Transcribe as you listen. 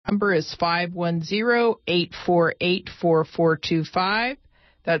Number is 510-848-4425.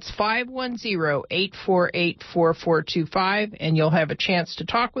 That's 510-848-4425, and you'll have a chance to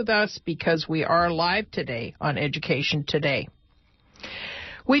talk with us because we are live today on Education Today.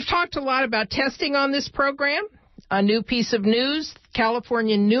 We've talked a lot about testing on this program. A new piece of news,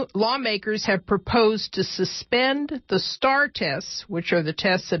 California lawmakers have proposed to suspend the STAR tests, which are the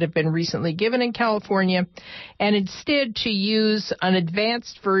tests that have been recently given in California, and instead to use an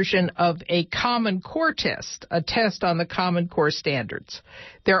advanced version of a Common Core test, a test on the Common Core standards.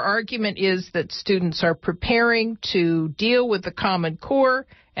 Their argument is that students are preparing to deal with the Common Core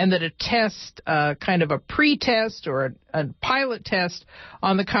and that a test, kind of a pre-test or a pilot test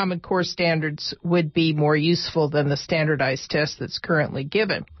on the Common Core standards would be more useful than the standardized test that's currently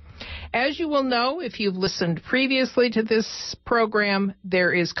given. As you will know, if you've listened previously to this program,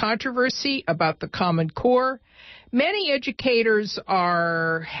 there is controversy about the Common Core. Many educators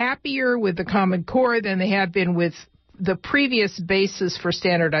are happier with the Common Core than they have been with the previous basis for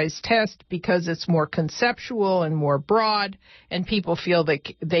standardized test because it's more conceptual and more broad, and people feel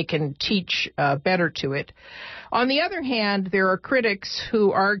they can teach better to it. On the other hand, there are critics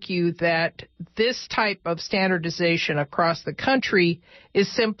who argue that this type of standardization across the country is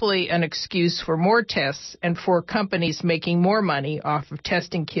simply an excuse for more tests and for companies making more money off of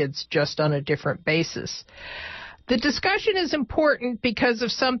testing kids just on a different basis. The discussion is important because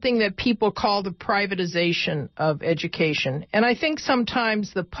of something that people call the privatization of education. And I think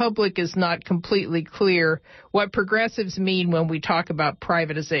sometimes the public is not completely clear what progressives mean when we talk about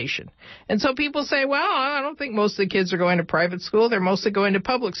privatization. And so people say, well, I don't think most of the kids are going to private school. They're mostly going to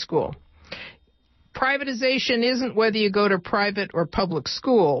public school. Privatization isn't whether you go to private or public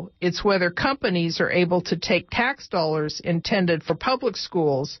school. It's whether companies are able to take tax dollars intended for public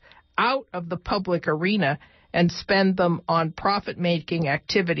schools out of the public arena and spend them on profit-making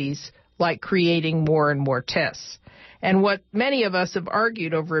activities like creating more and more tests. And what many of us have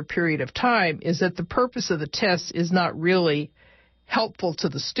argued over a period of time is that the purpose of the tests is not really helpful to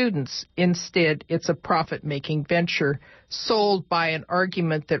the students. Instead, it's a profit-making venture sold by an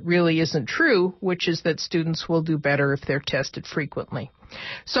argument that really isn't true, which is that students will do better if they're tested frequently.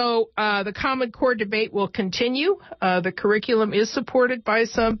 So the Common Core debate will continue. The curriculum is supported by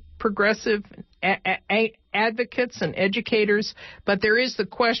some progressive advocates and educators, but there is the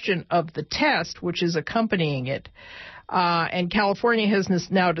question of the test, which is accompanying it. And California has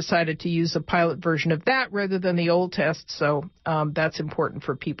now decided to use a pilot version of that rather than the old test, so that's important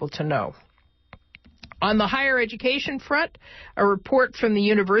for people to know. On the higher education front, a report from the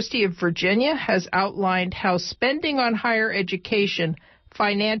University of Virginia has outlined how spending on higher education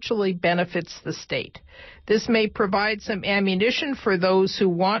financially benefits the state. This may provide some ammunition for those who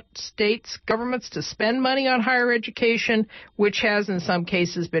want states, governments to spend money on higher education, which has in some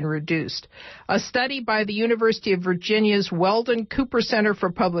cases been reduced. A study by the University of Virginia's Weldon Cooper Center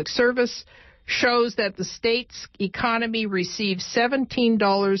for Public Service shows that the state's economy receives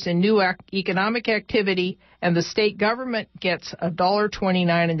 $17 in new economic activity, and the state government gets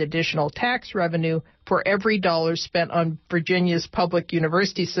 $1.29 in additional tax revenue for every dollar spent on Virginia's public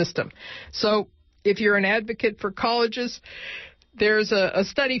university system. So if you're an advocate for colleges, there's a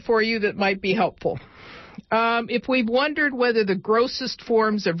study for you that might be helpful. If we've wondered whether the grossest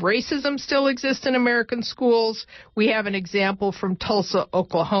forms of racism still exist in American schools, we have an example from Tulsa,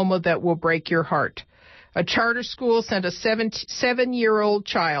 Oklahoma that will break your heart. A charter school sent a 7-year-old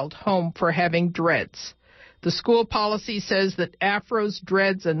child home for having dreads. The school policy says that afros,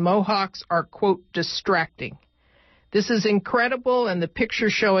 dreads, and mohawks are, quote, distracting. This is incredible, and the picture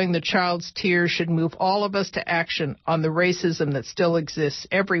showing the child's tears should move all of us to action on the racism that still exists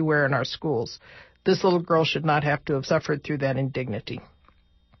everywhere in our schools. This little girl should not have to have suffered through that indignity.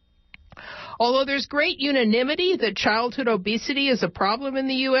 Although there's great unanimity that childhood obesity is a problem in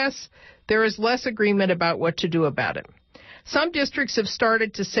the U.S., there is less agreement about what to do about it. Some districts have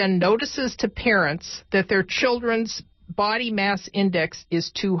started to send notices to parents that their children's body mass index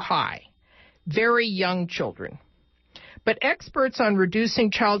is too high. Very young children. But experts on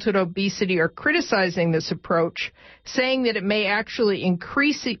reducing childhood obesity are criticizing this approach, saying that it may actually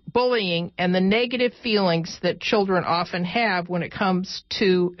increase bullying and the negative feelings that children often have when it comes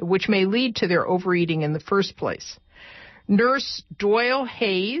to, which may lead to their overeating in the first place. Nurse Doyle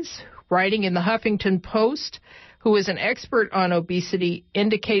Hayes, writing in the Huffington Post, who is an expert on obesity,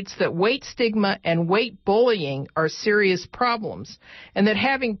 indicates that weight stigma and weight bullying are serious problems, and that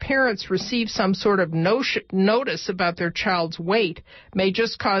having parents receive some sort of notice about their child's weight may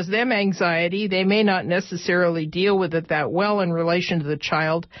just cause them anxiety. They may not necessarily deal with it that well in relation to the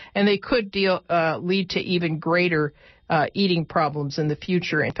child, and they could lead to even greater eating problems in the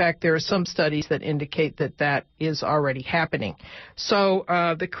future. In fact, there are some studies that indicate that that is already happening. So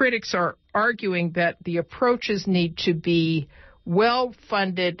the critics are arguing that the approaches need to be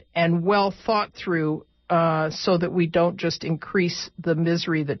well-funded and well thought through so that we don't just increase the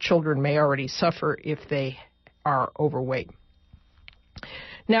misery that children may already suffer if they are overweight.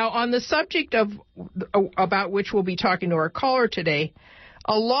 Now, on the subject of about which we'll be talking to our caller today,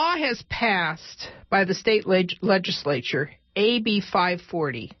 a law has passed by the state legislature, AB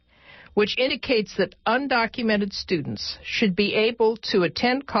 540, which indicates that undocumented students should be able to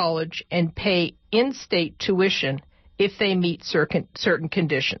attend college and pay in-state tuition if they meet certain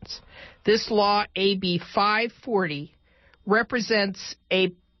conditions. This law, AB 540, represents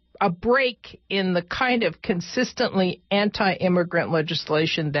a break in the kind of consistently anti-immigrant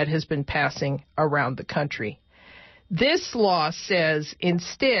legislation that has been passing around the country. This law says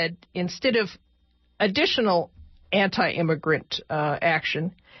instead of additional anti-immigrant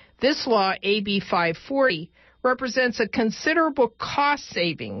action, this law, AB 540, represents a considerable cost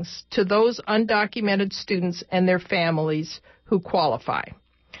savings to those undocumented students and their families who qualify.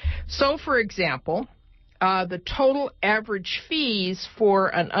 So, for example, the total average fees for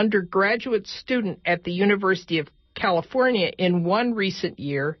an undergraduate student at the University of California in one recent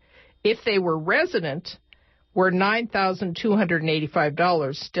year, if they were resident, were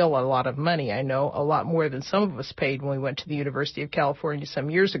 $9,285. Still a lot of money, I know, a lot more than some of us paid when we went to the University of California some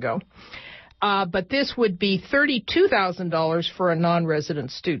years ago. But this would be $32,000 for a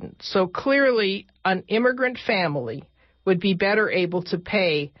non-resident student. So clearly, an immigrant family would be better able to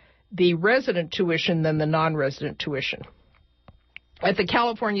pay the resident tuition than the non-resident tuition. At the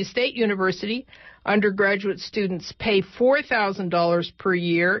California State University, undergraduate students pay $4,000 per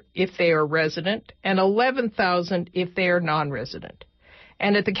year if they are resident and $11,000 if they are non-resident.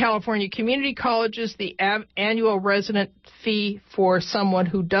 And at the California community colleges, the annual resident fee for someone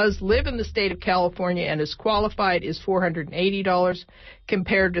who does live in the state of California and is qualified is $480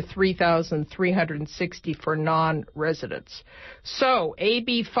 compared to $3,360 for non-residents. So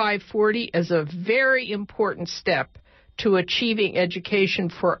AB 540 is a very important step to achieving education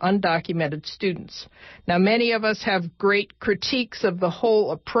for undocumented students. Now, many of us have great critiques of the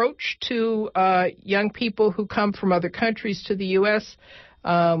whole approach to young people who come from other countries to the U.S.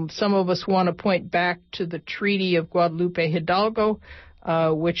 Some of us want to point back to the Treaty of Guadalupe Hidalgo,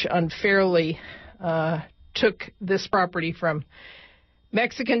 which unfairly took this property from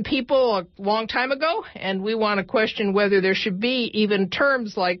Mexican people a long time ago, and we want to question whether there should be even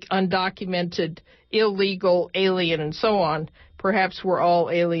terms like undocumented, illegal, alien, and so on. Perhaps we're all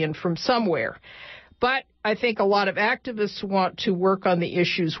alien from somewhere. But I think a lot of activists want to work on the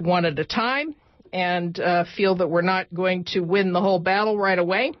issues one at a time and feel that we're not going to win the whole battle right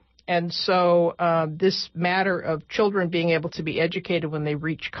away. And so this matter of children being able to be educated when they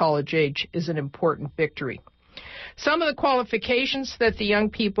reach college age is an important victory. Some of the qualifications that the young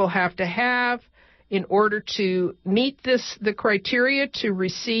people have to have in order to meet the criteria to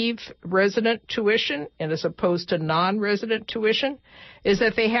receive resident tuition, and as opposed to non-resident tuition, is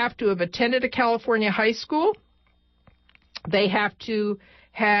that they have to have attended a California high school. They have to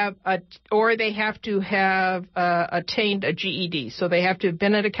have attained a GED. So they have to have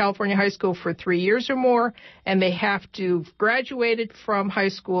been at a California high school for 3 years or more, and they have to have graduated from high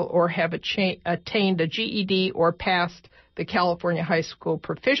school or have attained a GED or passed the California high school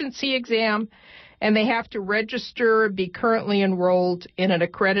proficiency exam, and they have to register, be currently enrolled in an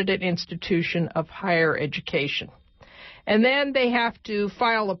accredited institution of higher education. And then they have to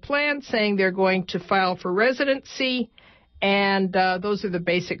file a plan saying they're going to file for residency, and those are the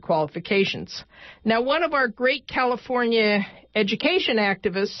basic qualifications. Now, one of our great California education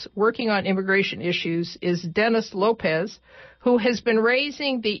activists working on immigration issues is Dennis Lopez, who has been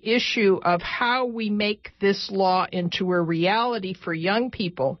raising the issue of how we make this law into a reality for young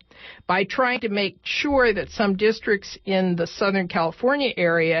people by trying to make sure that some districts in the Southern California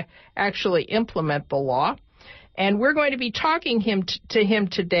area actually implement the law. And we're going to be talking to him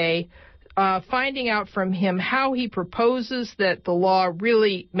today, finding out from him how he proposes that the law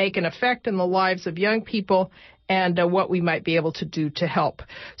really make an effect in the lives of young people and what we might be able to do to help.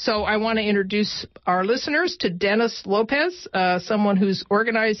 So I want to introduce our listeners to Dennis Lopez, someone whose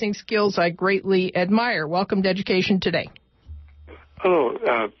organizing skills I greatly admire. Welcome to Education Today. Hello,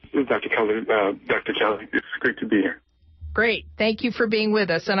 Dr. Keller, Dr. Kelly. It's great to be here. Great. Thank you for being with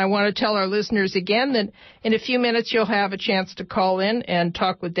us. And I want to tell our listeners again that in a few minutes you'll have a chance to call in and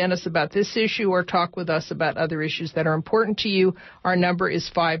talk with Dennis about this issue or talk with us about other issues that are important to you. Our number is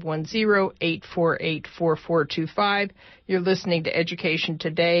 510-848-4425. You're listening to Education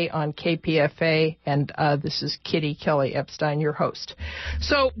Today on KPFA, and this is Kitty Kelly Epstein, your host.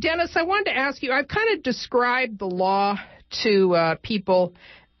 So, Dennis, I wanted to ask you, I've kind of described the law to people,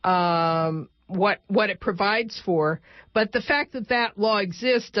 what it provides for, but the fact that that law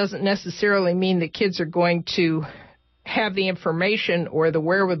exists doesn't necessarily mean that kids are going to have the information or the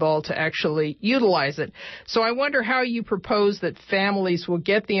wherewithal to actually utilize it. So I wonder how you propose that families will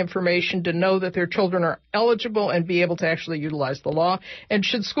get the information to know that their children are eligible and be able to actually utilize the law. And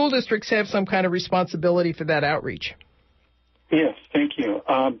should school districts have some kind of responsibility for that outreach? Yes, thank you.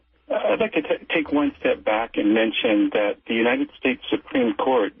 I'd like to take one step back and mention that the United States Supreme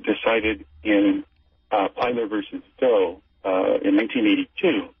Court decided in Plyler versus Doe in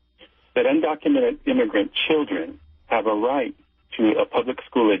 1982 that undocumented immigrant children have a right to a public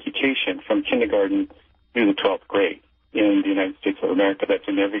school education from kindergarten through the 12th grade in the United States of America. That's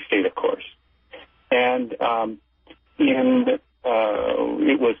in every state, of course. And it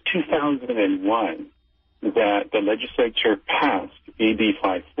was 2001 that the legislature passed AB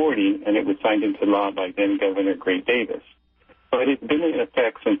 540, and it was signed into law by then Governor Gray Davis. But it's been in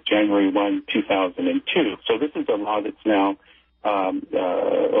effect since January 1, 2002. So this is a law that's now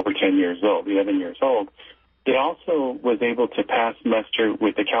over 10 years old, 11 years old. It also was able to pass muster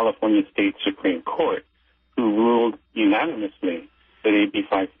with the California State Supreme Court, who ruled unanimously that AB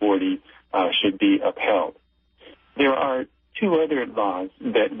 540 should be upheld. There are two other laws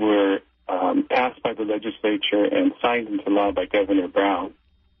that were passed by the legislature and signed into law by Governor Brown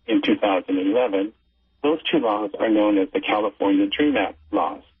in 2011. Those two laws are known as the California DREAM Act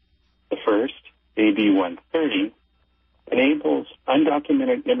laws. The first, AB 130, enables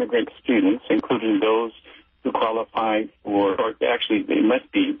undocumented immigrant students, including those who qualify for, or actually they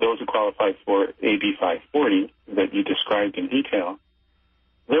must be those who qualify for AB 540 that you described in detail.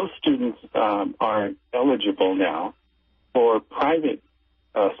 Those students are eligible now for private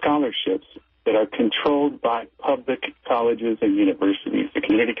scholarships that are controlled by public colleges and universities, the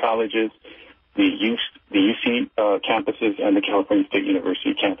community colleges, the UC campuses, and the California State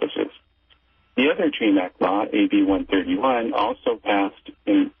University campuses. The other DREAM Act law, AB 131, also passed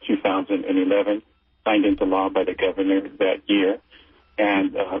in 2011, signed into law by the governor that year,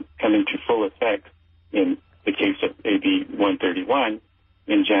 and coming to full effect in the case of AB 131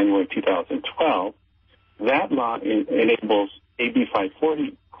 in January 2012. That law enables AB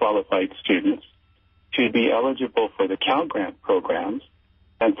 540 qualified students to be eligible for the Cal Grant programs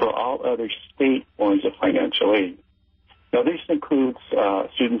and for all other state forms of financial aid. Now, this includes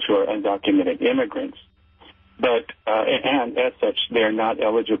students who are undocumented immigrants, but and as such, they're not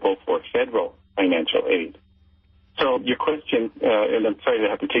eligible for federal financial aid. So your question, and I'm sorry to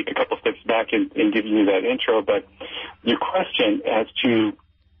have to take a couple steps back in giving you that intro, but your question as to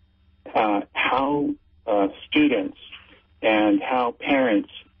how students and how parents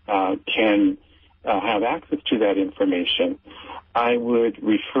can have access to that information, I would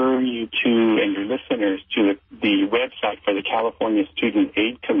refer you to, and your listeners, to the website for the California Student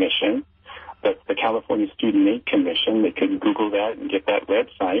Aid Commission. That's the California Student Aid Commission. They can Google that and get that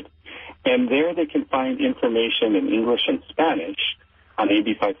website. And there they can find information in English and Spanish on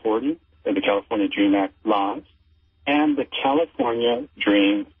AB 540, the California DREAM Act laws, and the California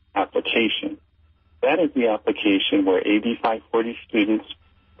DREAM application. That is the application where AB 540 students,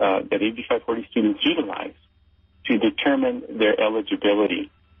 utilize to determine their eligibility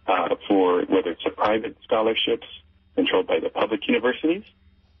for whether it's a private scholarships controlled by the public universities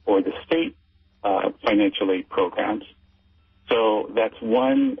or the state financial aid programs. So that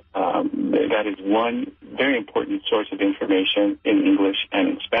is one very important source of information in English and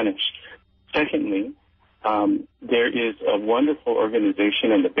in Spanish. Secondly, there is a wonderful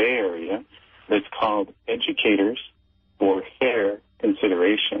organization in the Bay Area that's called Educators for Fair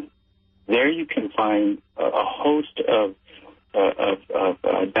Consideration. There you can find a host of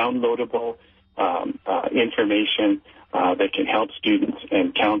downloadable information that can help students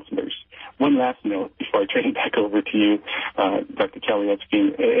and counselors. One last note before I turn it back over to you, Dr. Kelly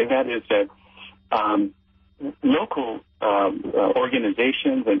Epstein, and that is that local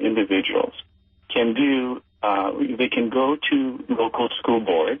organizations and individuals can they can go to local school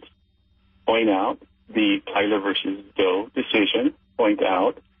boards, point out the Plyler versus Doe decision, point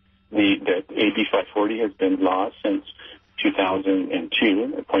out that AB 540 has been law since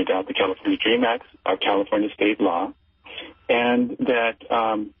 2002, point out the California DREAM Act, our California state law, and that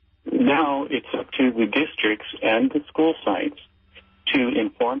now it's up to the districts and the school sites to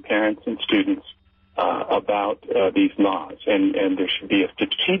inform parents and students about these laws. And there should be a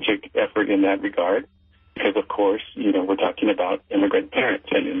strategic effort in that regard because, of course, we're talking about immigrant parents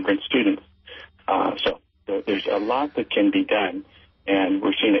and immigrant students. So there's a lot that can be done, and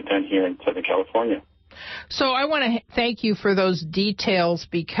we're seeing it done here in Southern California. So I want to thank you for those details,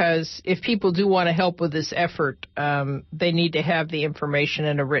 because if people do want to help with this effort, they need to have the information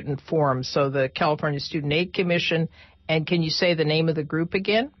in a written form. So the California Student Aid Commission, and can you say the name of the group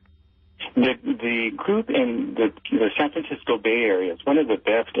again? The group in the San Francisco Bay Area is one of the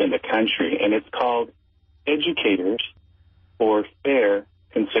best in the country, and it's called Educators for Fair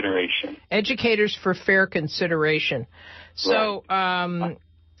Consideration. Educators for Fair Consideration. So right.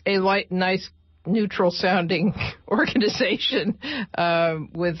 A nice, neutral-sounding organization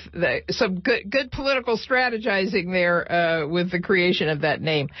with some good political strategizing there with the creation of that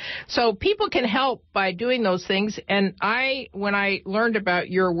name. So people can help by doing those things. And when I learned about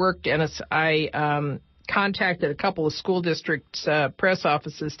your work, Dennis, I contacted a couple of school districts' press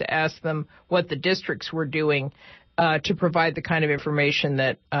offices to ask them what the districts were doing to provide the kind of information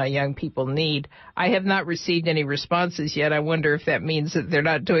that young people need. I have not received any responses yet. I wonder if that means that they're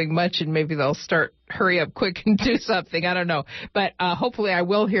not doing much and maybe they'll hurry up quick and do something. I don't know. But hopefully I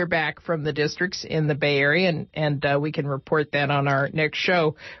will hear back from the districts in the Bay Area, and we can report that on our next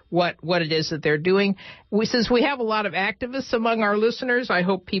show, what it is that they're doing. Since we have a lot of activists among our listeners, I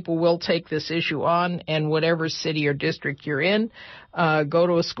hope people will take this issue on, and whatever city or district you're in, go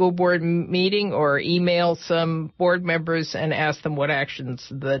to a school board meeting or email some board members and ask them what actions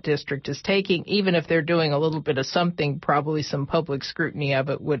the district is taking. Even if they're doing a little bit of something, probably some public scrutiny of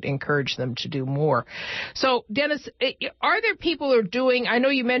it would encourage them to do more. So, Dennis, are there people who are doing, I know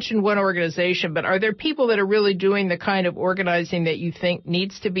you mentioned one organization, but are there people that are really doing the kind of organizing that you think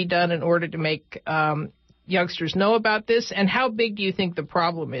needs to be done in order to make youngsters know about this? And how big do you think the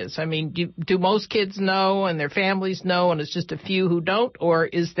problem is? I mean, do most kids know and their families know and it's just a few who don't, or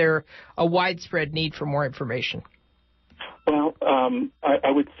is there a widespread need for more information? Well, I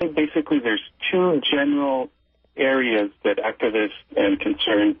would say basically there's two general areas that activists and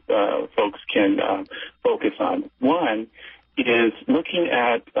concerned folks can focus on. One is looking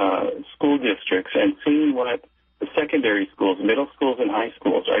at school districts and seeing what the secondary schools, middle schools, and high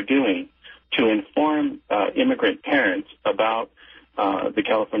schools are doing to inform immigrant parents about the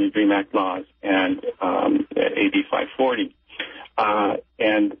California DREAM Act laws and AB 540.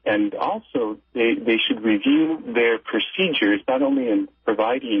 And also they should review their procedures, not only in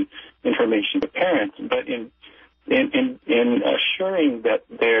providing information to parents, but in assuring that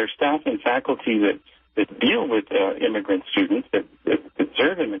their staff and faculty that deal with immigrant students, that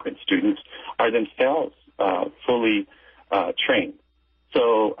serve immigrant students, are themselves fully trained.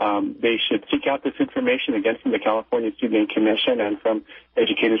 So they should seek out this information, again, from the California Student Aid Commission and from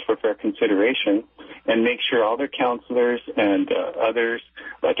Educators for Fair Consideration, and make sure all their counselors and others,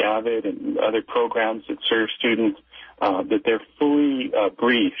 like AVID and other programs that serve students, that they're fully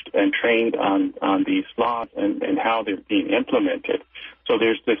briefed and trained on these laws and how they're being implemented. So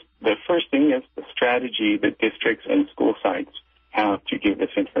there's this. The first thing is the strategy that districts and school sites have to give this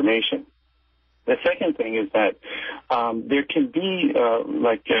information. The second thing is that there can be,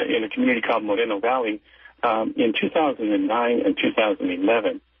 in a community called Moreno Valley, in 2009 and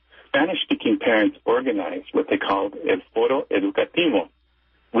 2011, Spanish-speaking parents organized what they called El Foro Educativo,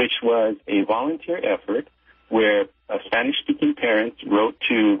 which was a volunteer effort where Spanish-speaking parents wrote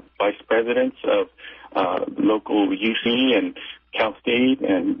to vice presidents of local UC and Cal State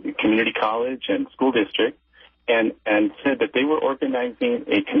and community college and school district and said that they were organizing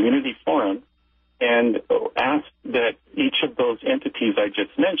a community forum and asked that each of those entities I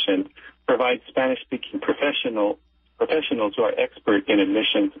just mentioned provide Spanish-speaking professionals who are expert in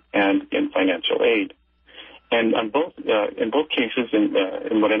admissions and in financial aid. And in both cases,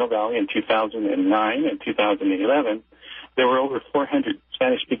 in Moreno Valley in 2009 and 2011, there were over 400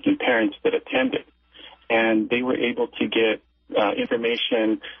 Spanish-speaking parents that attended, and they were able to get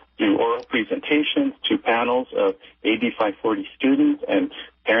information through oral presentations to panels of AB 540 students and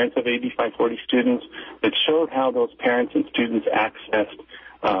parents of AB 540 students that showed how those parents and students accessed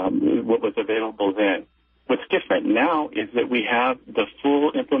what was available then. What's different now is that we have the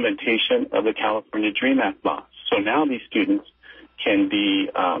full implementation of the California DREAM Act law. So now these students can be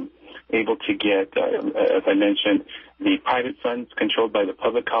able to get, as I mentioned, the private funds controlled by the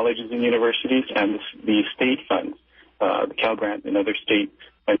public colleges and universities and the state funds, the Cal Grant and other state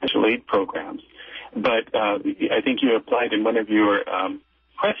financial aid programs. But I think you applied in one of your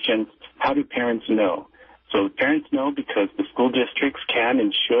questions, how do parents know? So parents know because the school districts can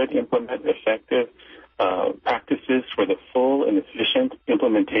and should implement effective practices for the full and efficient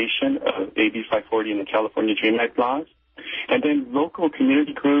implementation of AB 540 and the California DREAM Act laws. And then local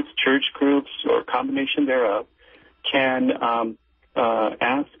community groups, church groups, or a combination thereof can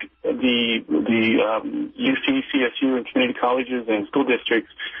ask the UC, CSU, and community colleges and school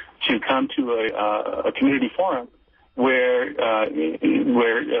districts to come to a community forum where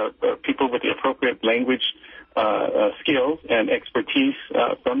people with the appropriate language skills and expertise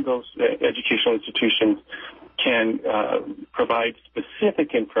from those educational institutions can provide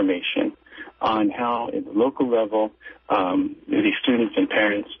specific information on how, at the local level, these students and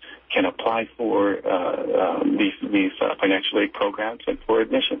parents can apply for these financial aid programs and for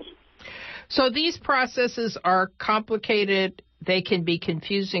admissions. So these processes are complicated. They can be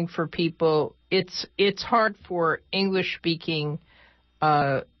confusing for people. It's hard for English-speaking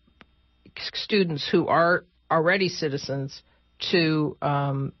students who are already citizens to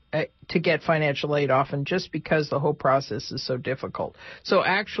get financial aid often just because the whole process is so difficult. So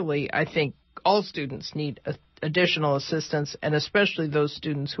actually, I think all students need additional assistance, and especially those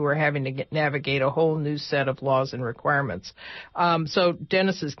students who are having to navigate a whole new set of laws and requirements. So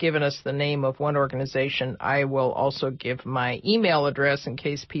Dennis has given us the name of one organization. I will also give my email address in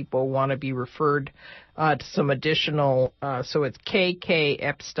case people want to be referred to some additional. So it's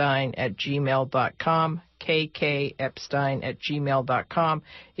kkepstein@gmail.com. kkepstein@gmail.com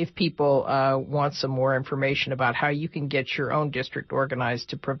if people want some more information about how you can get your own district organized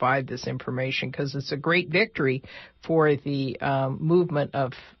to provide this information, because it's a great victory for the movement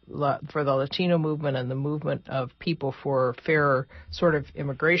for the Latino movement and the movement of people for fairer sort of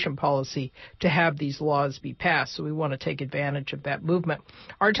immigration policy to have these laws be passed. So we want to take advantage of that movement.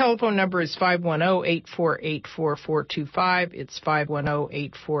 Our telephone number is 510-848-4425. It's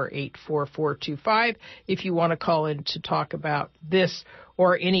 510-848-4425 if you want to call in to talk about this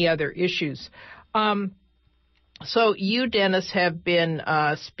or any other issues. So you, Dennis, have been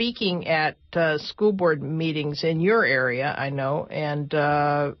speaking at school board meetings in your area, I know, and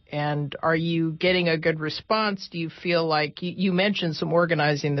are you getting a good response? Do you feel like you mentioned some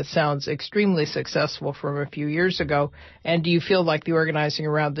organizing that sounds extremely successful from a few years ago, and do you feel like the organizing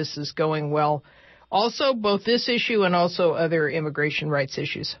around this is going well? Also, both this issue and also other immigration rights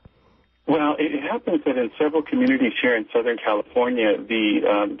issues. Well, it happens that in several communities here in Southern California,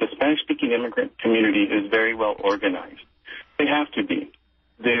 the Spanish-speaking immigrant community is very well organized. They have to be.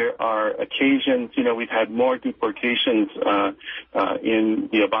 There are occasions, we've had more deportations in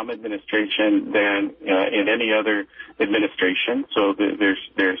the Obama administration than in any other administration. So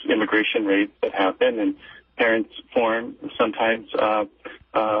there's immigration raids that happen, and parents form sometimes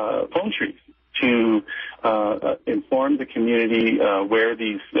phone trees to inform the community where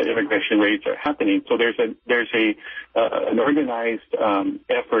these immigration raids are happening. So there's an organized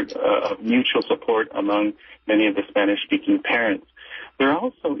effort of mutual support among many of the Spanish-speaking parents. There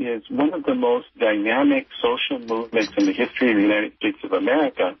also is one of the most dynamic social movements in the history of the United States of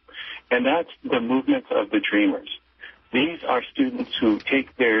America, and that's the movement of the Dreamers. These are students who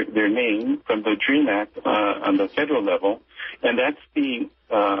take their name from the DREAM Act on the federal level, and that's the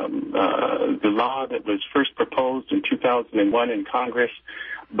law that was first proposed in 2001 in Congress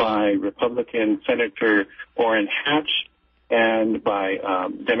by Republican Senator Orrin Hatch and by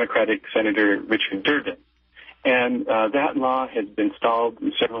Democratic Senator Richard Durbin. And that law has been stalled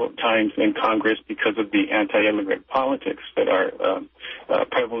several times in Congress because of the anti-immigrant politics that are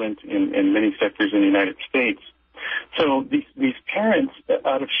prevalent in many sectors in the United States. So these parents,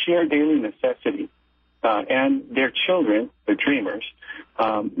 out of sheer daily necessity, and their children, the Dreamers,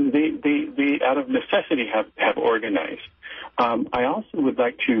 they out of necessity have organized. I also would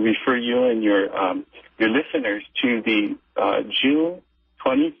like to refer you and your listeners to the June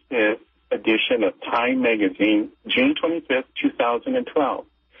 25th edition of Time magazine, June 25th, 2012.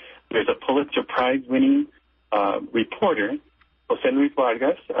 There's a Pulitzer Prize-winning reporter, Jose Luis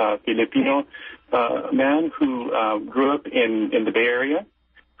Vargas, a Filipino man who grew up in the Bay Area,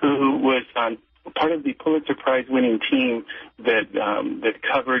 who was part of the Pulitzer Prize-winning team that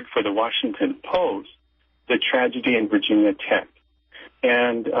covered for the Washington Post the tragedy in Virginia Tech.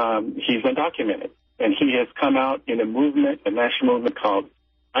 And he's undocumented. And he has come out in a national movement called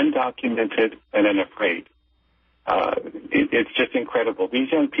Undocumented and Unafraid. It's just incredible.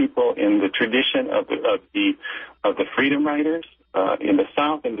 These young people, in the tradition of the freedom riders in the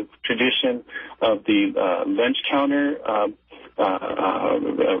South, in the tradition of the lunch counter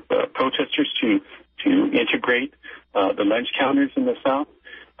protesters to integrate the lunch counters in the South,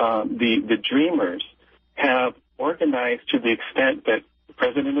 the Dreamers have organized to the extent that the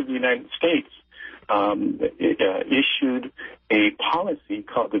President of the United States issued a policy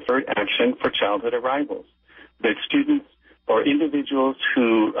called Deferred Action for Childhood Arrivals, that students or individuals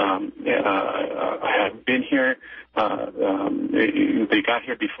who have been here, they got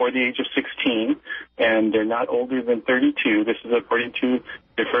here before the age of 16, and they're not older than 32. This is according to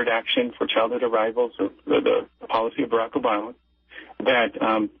Deferred Action for Childhood Arrivals, of the policy of Barack Obama, that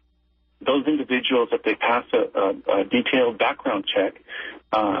those individuals, if they pass a detailed background check,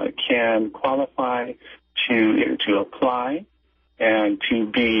 can qualify to apply and to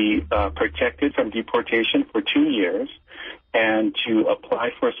be protected from deportation for 2 years, and to apply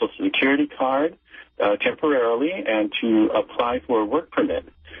for a Social Security card temporarily, and to apply for a work permit.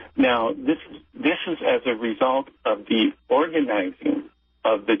 Now, this is as a result of the organizing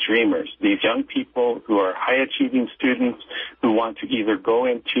of the dreamers, these young people who are high-achieving students who want to either go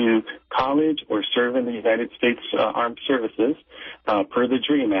into college or serve in the United States Armed Services per the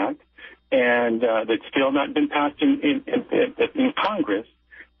DREAM Act, and that's still not been passed in Congress.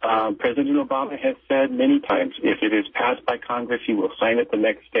 President Obama has said many times, if it is passed by Congress, he will sign it the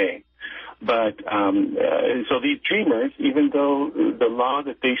next day. But so these dreamers, even though the law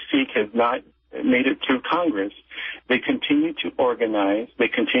that they seek has not made it through Congress, they continue to organize, they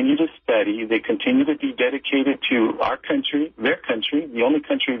continue to study, they continue to be dedicated to our country, their country, the only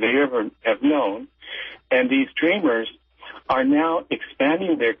country they ever have known. And these dreamers are now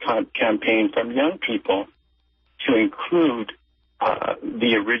expanding their campaign from young people to include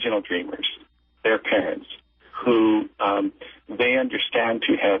the original dreamers, their parents, who they understand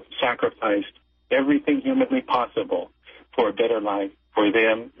to have sacrificed everything humanly possible for a better life for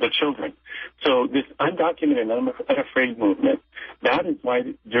them, the children. So this undocumented and unafraid movement, that is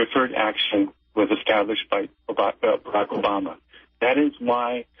why Deferred Action was established by Barack Obama. That is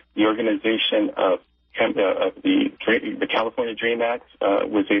why the organization of the California DREAM Act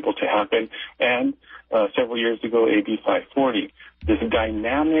was able to happen, and several years ago, AB 540, this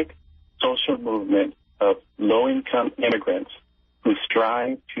dynamic social movement of low-income immigrants who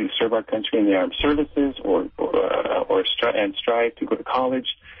strive to serve our country in the armed services or strive to go to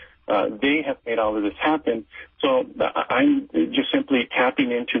college. They have made all of this happen. So I'm just simply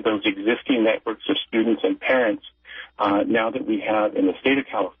tapping into those existing networks of students and parents now that we have in the state of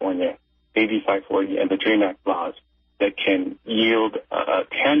California AB 540 and the DREAM Act laws that can yield a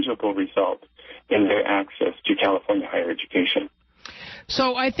tangible result in their access to California higher education.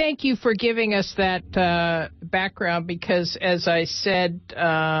 So I thank you for giving us that background, because, as I said,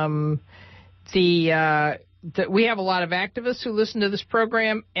 we have a lot of activists who listen to this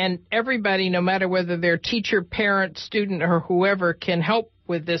program, and everybody, no matter whether they're teacher, parent, student, or whoever, can help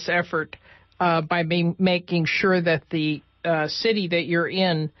with this effort by making sure that the city that you're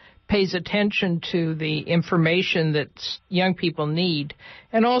in pays attention to the information that young people need,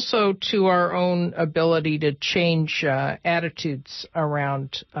 and also to our own ability to change attitudes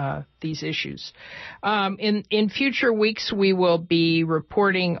around these issues. In future weeks, we will be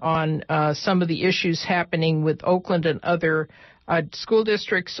reporting on some of the issues happening with Oakland and other school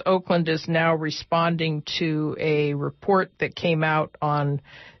districts. Oakland is now responding to a report that came out on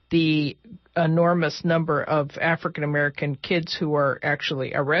the enormous number of African American kids who are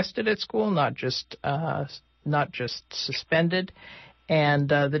actually arrested at school, not just suspended. And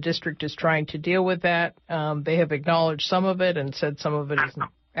the district is trying to deal with that. They have acknowledged some of it and said some of it isn't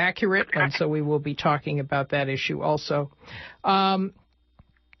accurate, and so we will be talking about that issue also. I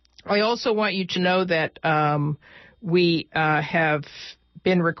also want you to know that we have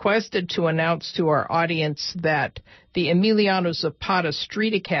been requested to announce to our audience that the Emiliano Zapata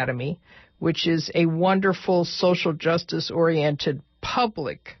Street Academy, which is a wonderful social justice-oriented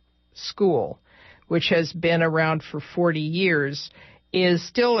public school, which has been around for 40 years, is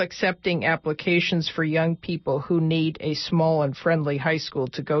still accepting applications for young people who need a small and friendly high school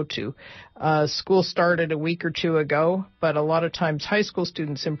to go to. School started a week or two ago, but a lot of times high school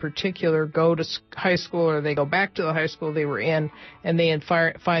students in particular go to high school, or they go back to the high school they were in, and they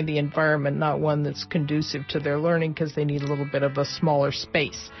find the environment not one that's conducive to their learning because they need a little bit of a smaller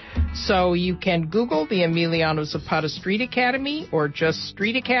space. So you can Google the Emiliano Zapata Street Academy, or just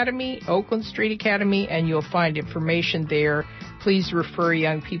Street Academy, Oakland Street Academy, and you'll find information there. Please refer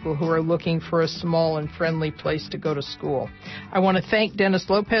young people who are looking for a small and friendly place to go to school. I want to thank Dennis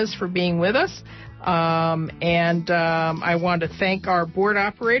Lopez for being with us. And I want to thank our board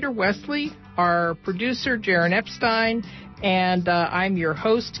operator, Wesley, our producer, Jaron Epstein, and I'm your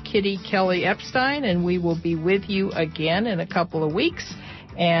host, Kitty Kelly Epstein, and we will be with you again in a couple of weeks.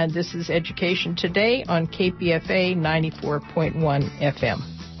 And this is Education Today on KPFA 94.1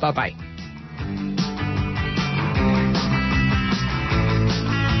 FM. Bye-bye.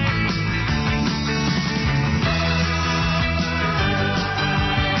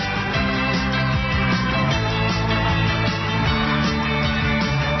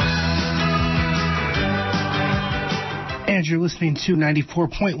 and you're listening to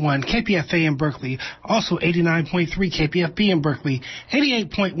 94.1 KPFA in Berkeley, also 89.3 KPFB in Berkeley,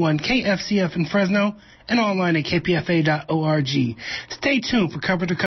 88.1 KFCF in Fresno, and online at kpfa.org. Stay tuned for Cover to Cover.